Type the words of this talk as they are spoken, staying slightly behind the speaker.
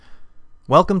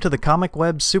Welcome to the Comic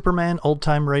Web Superman Old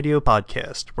Time Radio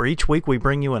Podcast, where each week we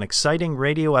bring you an exciting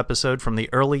radio episode from the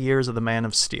early years of the Man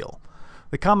of Steel.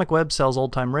 The Comic Web sells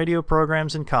old-time radio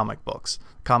programs and comic books.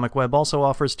 Comic Web also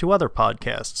offers two other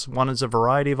podcasts. One is a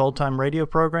variety of old-time radio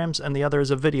programs, and the other is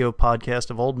a video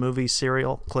podcast of old movies,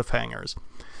 serial cliffhangers.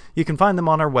 You can find them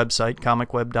on our website,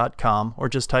 comicweb.com, or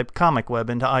just type Comic Web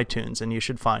into iTunes and you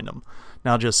should find them.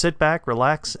 Now just sit back,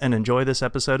 relax, and enjoy this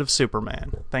episode of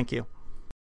Superman. Thank you.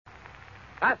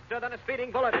 Faster than a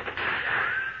speeding bullet.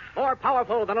 More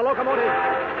powerful than a locomotive.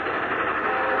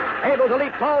 Able to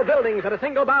leap tall buildings at a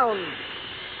single bound.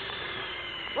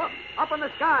 Look, up in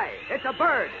the sky. It's a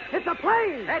bird. It's a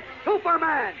plane. It's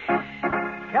Superman.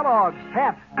 Kellogg's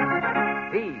Pep.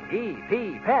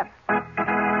 P-E-P, Pep.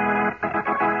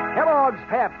 Kellogg's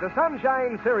Pep, the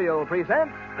Sunshine Cereal,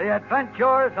 presents The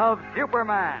Adventures of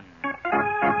Superman.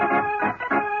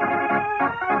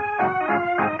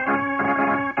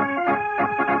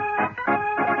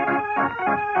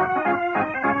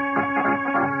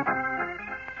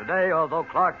 Today, although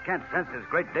Clark Kent senses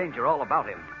great danger all about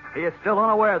him, he is still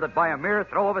unaware that by a mere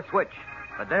throw of a switch,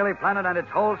 the Daily Planet and its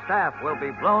whole staff will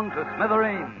be blown to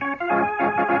smithereens.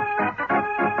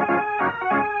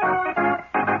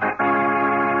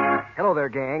 Hello there,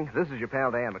 gang. This is your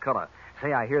pal Dan McCullough.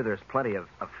 Say, I hear there's plenty of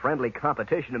friendly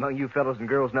competition among you fellows and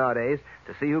girls nowadays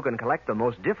to see who can collect the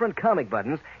most different comic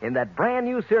buttons in that brand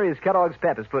new series Kellogg's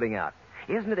Pep is putting out.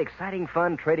 Isn't it exciting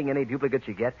fun trading any duplicates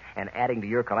you get and adding to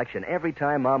your collection every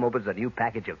time Mom opens a new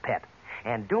package of Pep?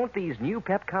 And don't these new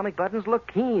Pep comic buttons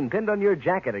look keen, pinned on your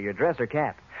jacket or your dress or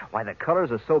cap? Why, the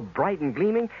colors are so bright and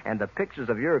gleaming, and the pictures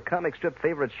of your comic strip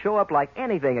favorites show up like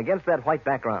anything against that white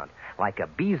background. Like a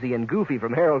Beezy and Goofy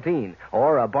from Harold Teen,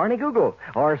 or a Barney Google,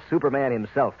 or Superman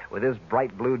himself with his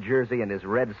bright blue jersey and his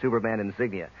red Superman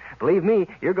insignia. Believe me,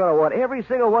 you're going to want every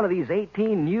single one of these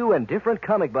 18 new and different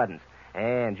comic buttons.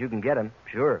 And you can get them,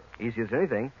 sure, easy as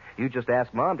anything. You just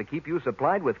ask Mom to keep you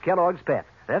supplied with Kellogg's Pep.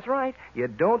 That's right. You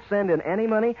don't send in any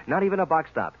money, not even a box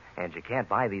stop. And you can't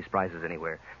buy these prizes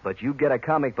anywhere. But you get a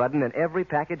comic button in every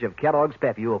package of Kellogg's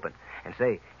Pep you open. And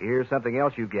say, here's something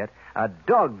else you get. A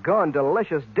doggone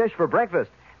delicious dish for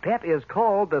breakfast. Pep is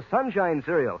called the Sunshine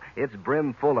Cereal. It's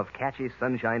brim full of catchy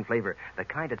sunshine flavor. The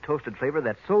kind of toasted flavor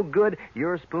that's so good,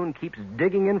 your spoon keeps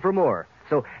digging in for more.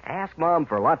 So ask Mom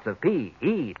for lots of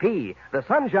P-E-P, the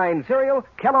Sunshine Cereal,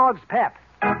 Kellogg's Pep.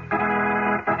 And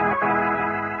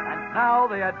now,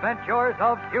 the adventures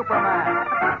of Superman.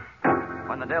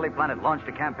 When the Daily Planet launched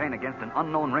a campaign against an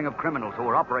unknown ring of criminals who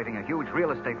were operating a huge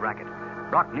real estate racket,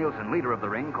 Brock Nielsen, leader of the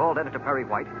ring, called editor Perry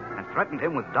White and threatened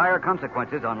him with dire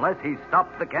consequences unless he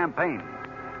stopped the campaign.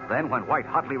 Then, when White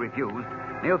hotly refused,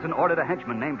 Nielsen ordered a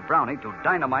henchman named Brownie to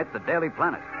dynamite the Daily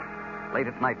Planet. Late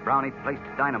at night, Brownie placed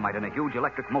dynamite in a huge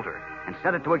electric motor and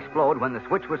set it to explode when the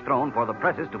switch was thrown for the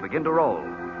presses to begin to roll.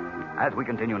 As we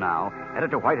continue now,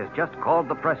 Editor White has just called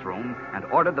the press room and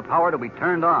ordered the power to be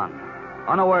turned on,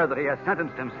 unaware that he has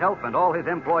sentenced himself and all his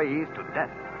employees to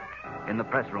death. In the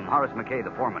press room, Horace McKay,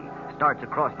 the foreman, starts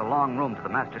across the long room to the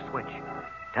master switch.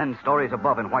 10 stories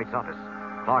above in White's office,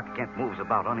 Clark Kent moves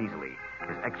about uneasily,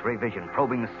 his X-ray vision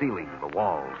probing the ceiling, the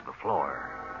walls, the floor.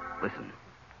 Listen.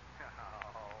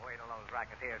 Oh, wait till those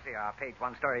racketeers see our page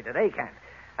one story today, Kent.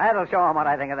 That'll show them what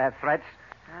I think of their threats.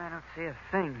 I don't see a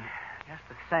thing. Just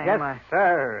the same. Yes,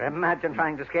 sir. Imagine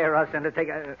trying to scare us into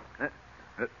taking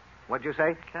what'd you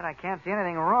say? I said I can't see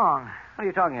anything wrong. What are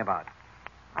you talking about?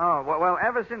 Oh, well,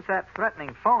 ever since that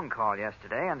threatening phone call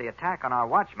yesterday and the attack on our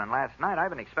watchman last night, I've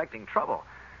been expecting trouble.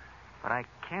 But I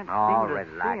can't seem to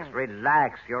see...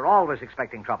 Relax. You're always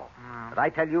expecting trouble. But I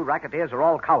tell you, racketeers are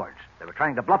all cowards. They were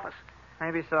trying to bluff us.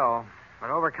 Maybe so. But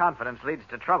overconfidence leads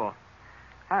to trouble.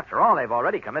 After all, they've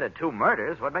already committed 2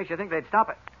 murders. What makes you think they'd stop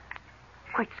it?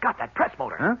 Quick, Scott, that press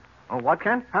motor. Huh? Oh, what,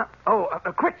 Kent? Huh? Oh,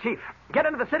 quick, Chief. Get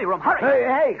into the city room. Hurry.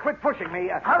 Hey, quit pushing me.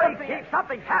 Hurry, Chief.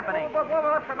 Something's happening.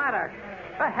 What's the matter?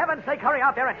 For heaven's sake, hurry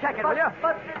out there and check it, will you?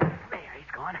 There,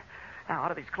 he's gone. Now,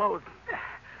 out of these clothes.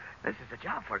 This is a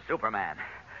job for Superman.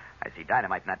 I see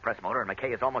dynamite in that press motor, and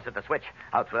McKay is almost at the switch.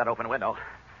 Out through that open window.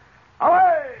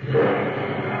 Away!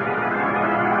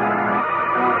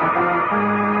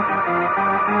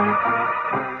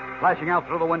 Flashing out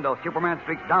through the window, Superman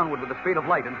streaks downward with the speed of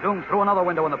light and zooms through another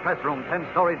window in the press room 10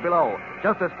 stories below,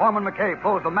 just as Foreman McKay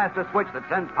pulls the master switch that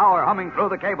sends power humming through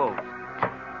the cables.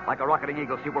 Like a rocketing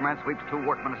eagle, Superman sweeps 2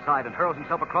 workmen aside and hurls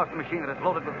himself across the machine that is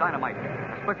loaded with dynamite.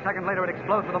 A split second later, it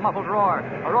explodes with a muffled roar,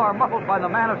 a roar muffled by the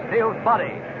Man of Steel's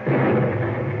body.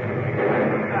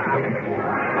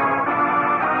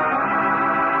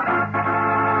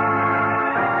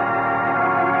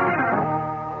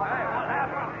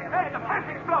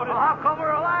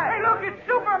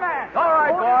 All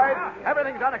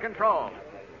everything's under control.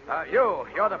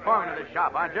 You're the foreman of this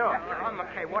shop, aren't you? Yes, sir. I'm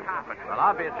McKay. What happened? Well,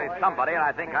 obviously somebody, and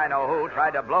I think I know who,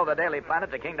 tried to blow the Daily Planet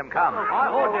to Kingdom Come.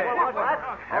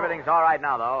 Everything's all right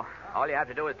now, though. All you have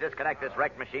to do is disconnect this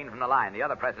wrecked machine from the line. The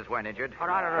other presses weren't injured. All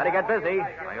right. Better get busy,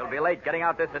 or you'll be late getting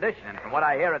out this edition. And from what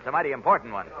I hear, it's a mighty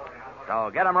important one. So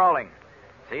get 'em rolling.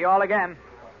 See you all again.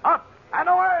 Up and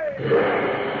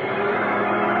away!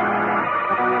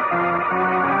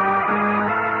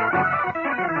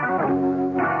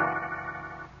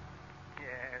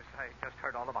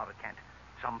 Heard all about it, Kent.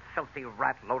 Some filthy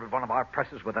rat loaded one of our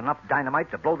presses with enough dynamite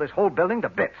to blow this whole building to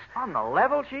bits. On the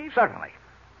level, Chief? Certainly.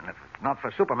 And if it's not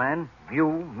for Superman, you,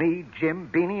 me, Jim,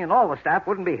 Beanie, and all the staff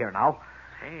wouldn't be here now.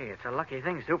 Hey, it's a lucky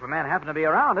thing Superman happened to be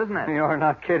around, isn't it? You're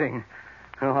not kidding.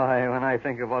 Why, when I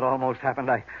think of what almost happened,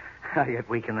 I get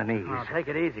weak in the knees. Well, take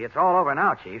it easy. It's all over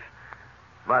now, Chief.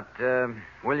 But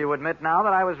will you admit now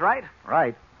that I was right?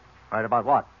 Right. Right about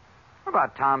what?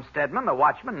 About Tom Stedman, the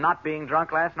watchman, not being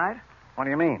drunk last night? What do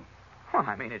you mean? Well,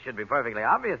 I mean, it should be perfectly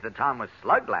obvious that Tom was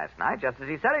slugged last night, just as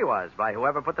he said he was, by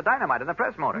whoever put the dynamite in the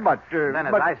press motor. But, then,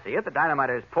 as I see it, the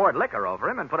dynamiters poured liquor over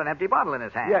him and put an empty bottle in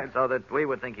his hand, Yes. so that we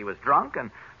would think he was drunk and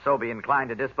so be inclined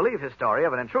to disbelieve his story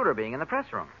of an intruder being in the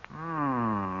press room.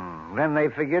 Then they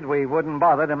figured we wouldn't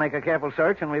bother to make a careful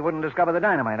search and we wouldn't discover the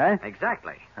dynamite, eh?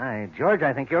 Exactly. Hey, George,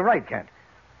 I think you're right, Kent.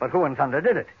 But who in thunder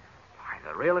did it? Why,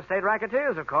 the real estate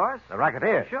racketeers, of course. The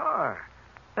racketeers? Sure.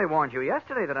 They warned you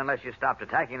yesterday that unless you stopped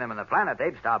attacking them in the planet,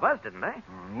 they'd stop us, didn't they?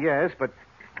 Yes, but...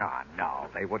 Oh, no,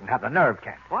 they wouldn't have the nerve,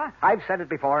 Kent. What? I've said it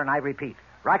before, and I repeat.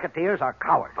 Racketeers are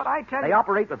cowards. But I tell They you...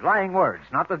 operate with lying words,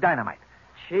 not with dynamite.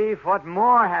 Chief, what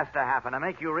more has to happen to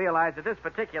make you realize that this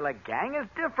particular gang is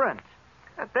different?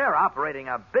 That they're operating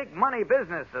a big money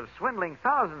business of swindling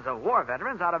thousands of war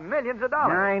veterans out of millions of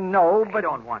dollars. I know, They but...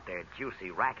 don't want their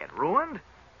juicy racket ruined,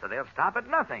 so they'll stop at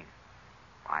nothing.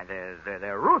 Why,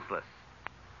 they're ruthless.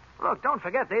 Look, don't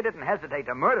forget they didn't hesitate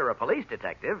to murder a police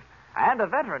detective and a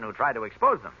veteran who tried to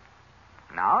expose them.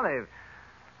 Now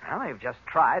they've just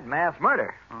tried mass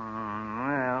murder.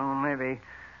 Well,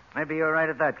 maybe you're right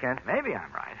at that, Kent. Maybe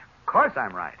I'm right. Of course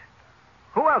I'm right.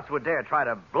 Who else would dare try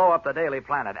to blow up the Daily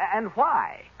Planet? And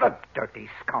why? The dirty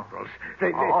scoundrels.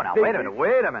 Now,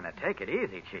 wait a minute. Take it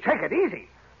easy, Chief. Take it easy.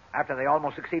 After they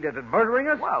almost succeeded in murdering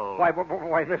us? Well...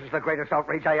 Why, this is the greatest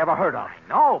outrage I ever heard of. I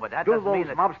know, but that Do doesn't mean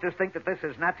those that... mobsters think that this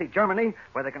is Nazi Germany,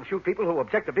 where they can shoot people who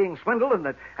object to being swindled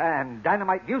and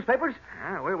dynamite newspapers?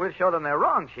 We'll show them they're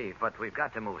wrong, Chief, but we've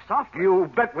got to move softly. You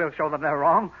bet we'll show them they're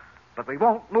wrong, but we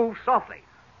won't move softly.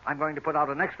 I'm going to put out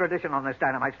an extra edition on this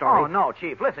dynamite story. Oh, no,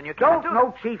 Chief. Listen, you can't Don't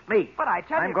no chief me. But I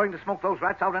tell you... I'm going to smoke those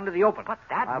rats out into the open. But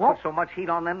that I'll won't... put so much heat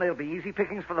on them, they'll be easy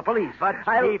pickings for the police. But,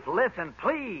 Chief, listen,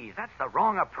 please. That's the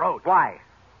wrong approach. Why?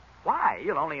 Why?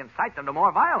 You'll only incite them to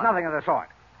more violence. Nothing of the sort.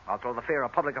 I'll throw the fear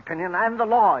of public opinion and the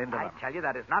law into them. I tell you,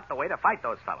 that is not the way to fight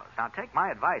those fellows. Now, take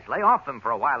my advice. Lay off them for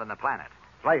a while in the planet.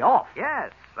 Lay off?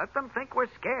 Yes. Let them think we're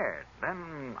scared.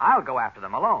 Then I'll go after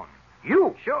them alone.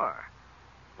 You? Sure.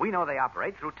 We know they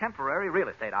operate through temporary real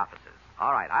estate offices.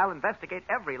 All right, I'll investigate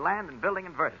every land and building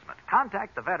advertisement,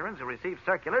 contact the veterans who receive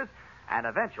circulars, and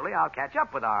eventually I'll catch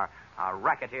up with our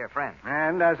racketeer friends.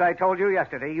 And as I told you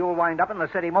yesterday, you'll wind up in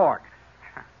the city morgue.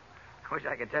 Wish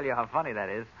I could tell you how funny that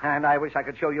is. And I wish I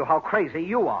could show you how crazy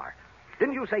you are.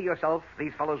 Didn't you say yourself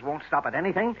these fellows won't stop at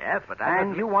anything? Yes, but that And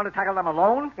doesn't... you want to tackle them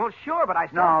alone? Well, sure, but I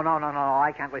still... No.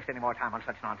 I can't waste any more time on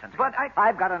such nonsense. But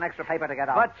I've got an extra paper to get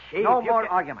out. But, Chief, no you more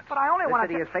can- arguments. But I only the want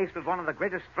city to... is faced with one of the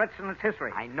greatest threats in its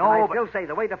history. I know, and I but... still say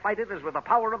the way to fight it is with the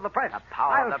power of the press. The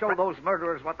power I'll of the show press. those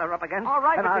murderers what they're up against. All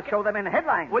right, and but I'll you show them in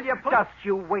headlines. Will you please... Just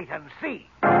you wait and see.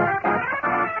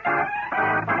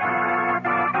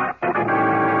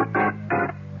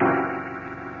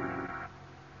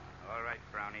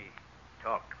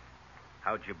 Talk.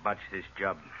 How'd you botch this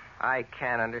job? I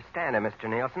can't understand it, Mr.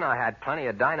 Nielsen. I had plenty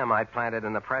of dynamite planted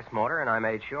in the press motor, and I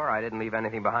made sure I didn't leave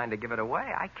anything behind to give it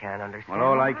away. I can't understand. Well,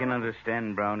 all I can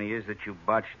understand, Brownie, is that you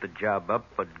botched the job up,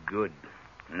 but good.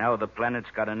 Now the planet's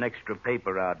got an extra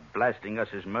paper out blasting us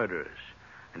as murderers.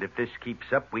 And if this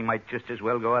keeps up, we might just as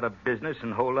well go out of business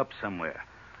and hole up somewhere.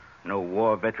 No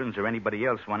war veterans or anybody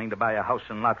else wanting to buy a house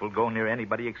and lot will go near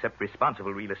anybody except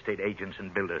responsible real estate agents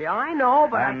and builders. Yeah, I know,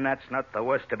 but... And that's not the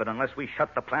worst of it. Unless we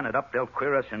shut the planet up, they'll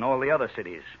queer us in all the other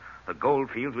cities. The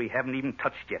gold fields we haven't even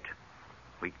touched yet.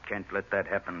 We can't let that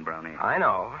happen, Brownie. I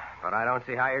know, but I don't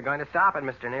see how you're going to stop it,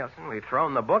 Mr. Nielsen. We've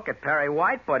thrown the book at Perry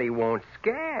White, but he won't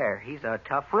scare. He's a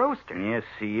tough rooster. Yes,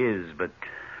 he is, but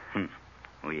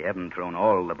we haven't thrown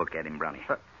all the book at him, Brownie.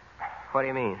 What do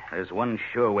you mean? There's one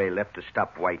sure way left to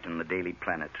stop White and the Daily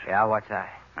Planet. Yeah, what's that?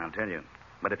 I'll tell you.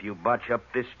 But if you botch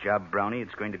up this job, Brownie,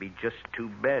 it's going to be just too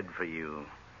bad for you.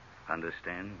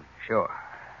 Understand? Sure.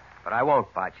 But I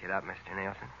won't botch it up, Mr.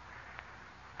 Nielsen.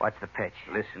 What's the pitch?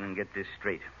 Listen and get this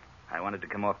straight. I wanted to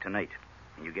come off tonight.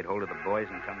 And you get hold of the boys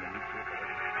and come to meet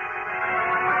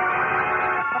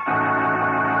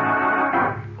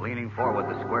you. Leaning forward,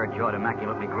 the square-jawed,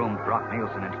 immaculately groomed Brock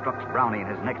Nielsen instructs Brownie in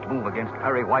his next move against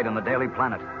Perry White on the Daily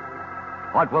Planet.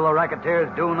 What will the Racketeers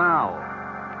do now?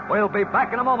 We'll be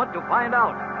back in a moment to find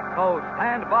out. So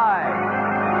stand by.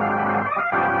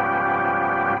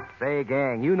 Say,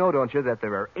 gang, you know, don't you, that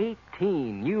there are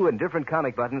 18 new and different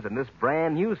comic buttons in this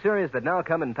brand new series that now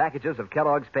come in packages of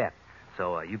Kellogg's Pep.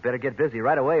 So you better get busy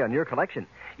right away on your collection.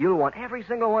 You'll want every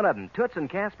single one of them. Toots and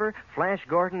Casper, Flash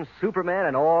Gordon, Superman,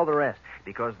 and all the rest.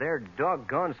 Because they're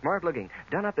doggone smart looking.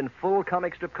 Done up in full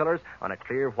comic strip colors on a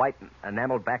clear white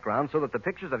enameled background so that the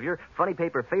pictures of your funny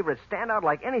paper favorites stand out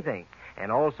like anything. And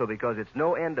also because it's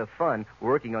no end of fun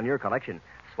working on your collection.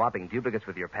 Swapping duplicates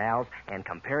with your pals and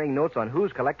comparing notes on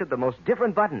who's collected the most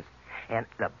different buttons. And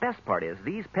the best part is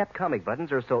these Pep comic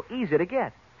buttons are so easy to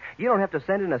get. You don't have to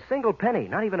send in a single penny,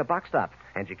 not even a box stop,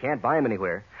 and you can't buy them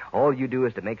anywhere. All you do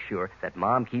is to make sure that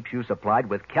Mom keeps you supplied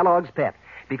with Kellogg's Pep,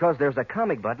 because there's a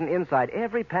comic button inside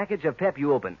every package of Pep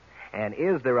you open. And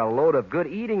is there a load of good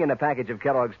eating in a package of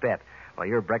Kellogg's Pep? Well,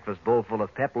 your breakfast bowl full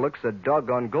of Pep looks so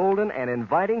doggone golden and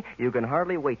inviting, you can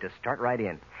hardly wait to start right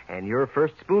in. And your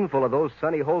first spoonful of those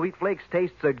sunny whole wheat flakes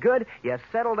tastes so good, you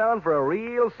settle down for a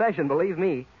real session, believe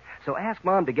me. So ask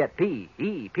Mom to get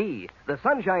P-E-P, the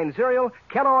Sunshine Cereal,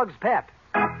 Kellogg's Pep.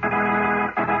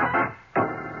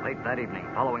 Late that evening,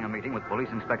 following a meeting with Police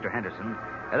Inspector Henderson,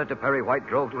 Editor Perry White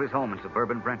drove to his home in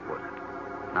suburban Brentwood.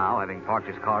 Now, having parked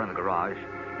his car in the garage,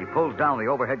 he pulls down the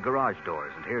overhead garage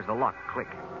doors and hears the lock click.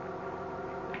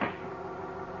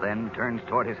 Then turns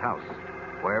toward his house,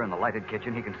 where in the lighted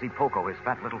kitchen he can see Poco, his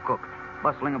fat little cook,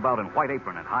 bustling about in white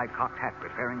apron and high-cocked hat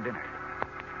preparing dinner.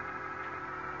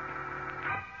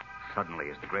 Suddenly,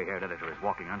 as the gray-haired editor is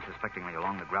walking unsuspectingly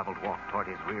along the graveled walk toward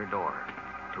his rear door,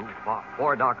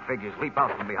 four dark figures leap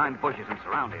out from behind bushes and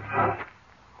surround him.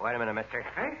 Wait a minute, mister.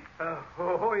 Hey? Who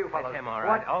are you fellows? That's him, all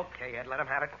right. What? Okay, Ed, let him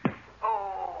have it.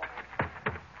 Oh.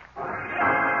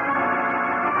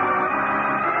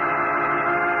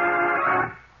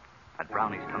 At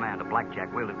Brownie's command, a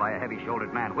blackjack wielded by a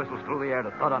heavy-shouldered man whistles through the air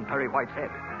to thud on Perry White's head.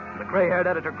 The gray-haired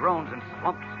editor groans and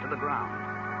slumps to the ground.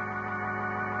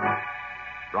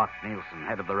 Brock Nielsen,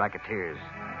 head of the Racketeers,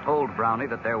 told Brownie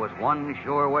that there was one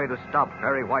sure way to stop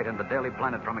Perry White and the Daily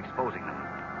Planet from exposing them.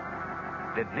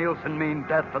 Did Nielsen mean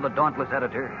death for the dauntless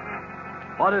editor?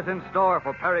 What is in store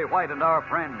for Perry White and our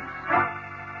friends?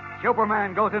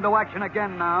 Superman goes into action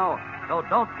again now, so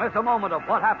don't miss a moment of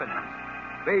what happens.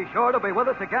 Be sure to be with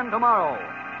us again tomorrow.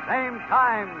 Same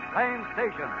time, same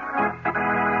station.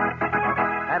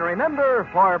 And remember,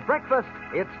 for breakfast,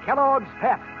 it's Kellogg's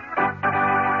Pep.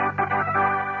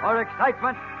 For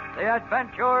excitement, the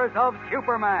adventures of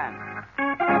Superman.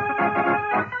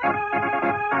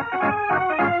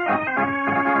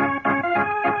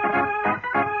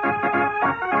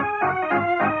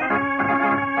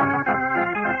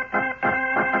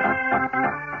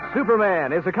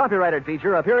 Superman is a copyrighted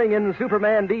feature appearing in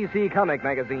Superman DC comic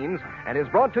magazines and is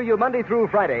brought to you Monday through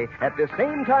Friday at the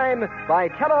same time by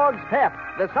Kellogg's Pep,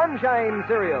 the Sunshine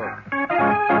Cereal.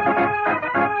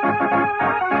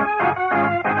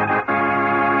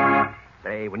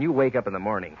 Say, when you wake up in the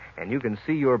morning and you can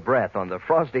see your breath on the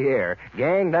frosty air,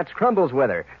 gang, that's Crumbles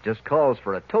weather. Just calls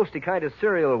for a toasty kind of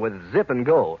cereal with zip and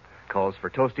go. Calls for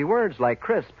toasty words like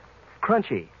crisp,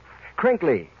 crunchy,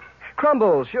 crinkly.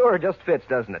 Crumbles, sure, just fits,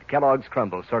 doesn't it? Kellogg's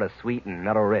Crumbles, sort of sweet and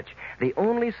mellow-rich. The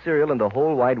only cereal in the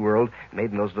whole wide world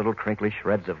made in those little crinkly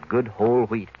shreds of good whole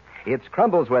wheat. It's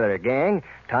Crumbles weather, gang.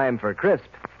 Time for crisp,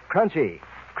 crunchy,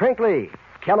 crinkly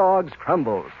Kellogg's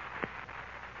Crumbles.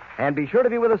 And be sure to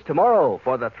be with us tomorrow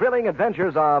for the thrilling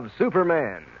adventures of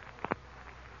Superman.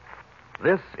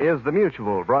 This is the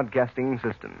Mutual Broadcasting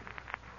System.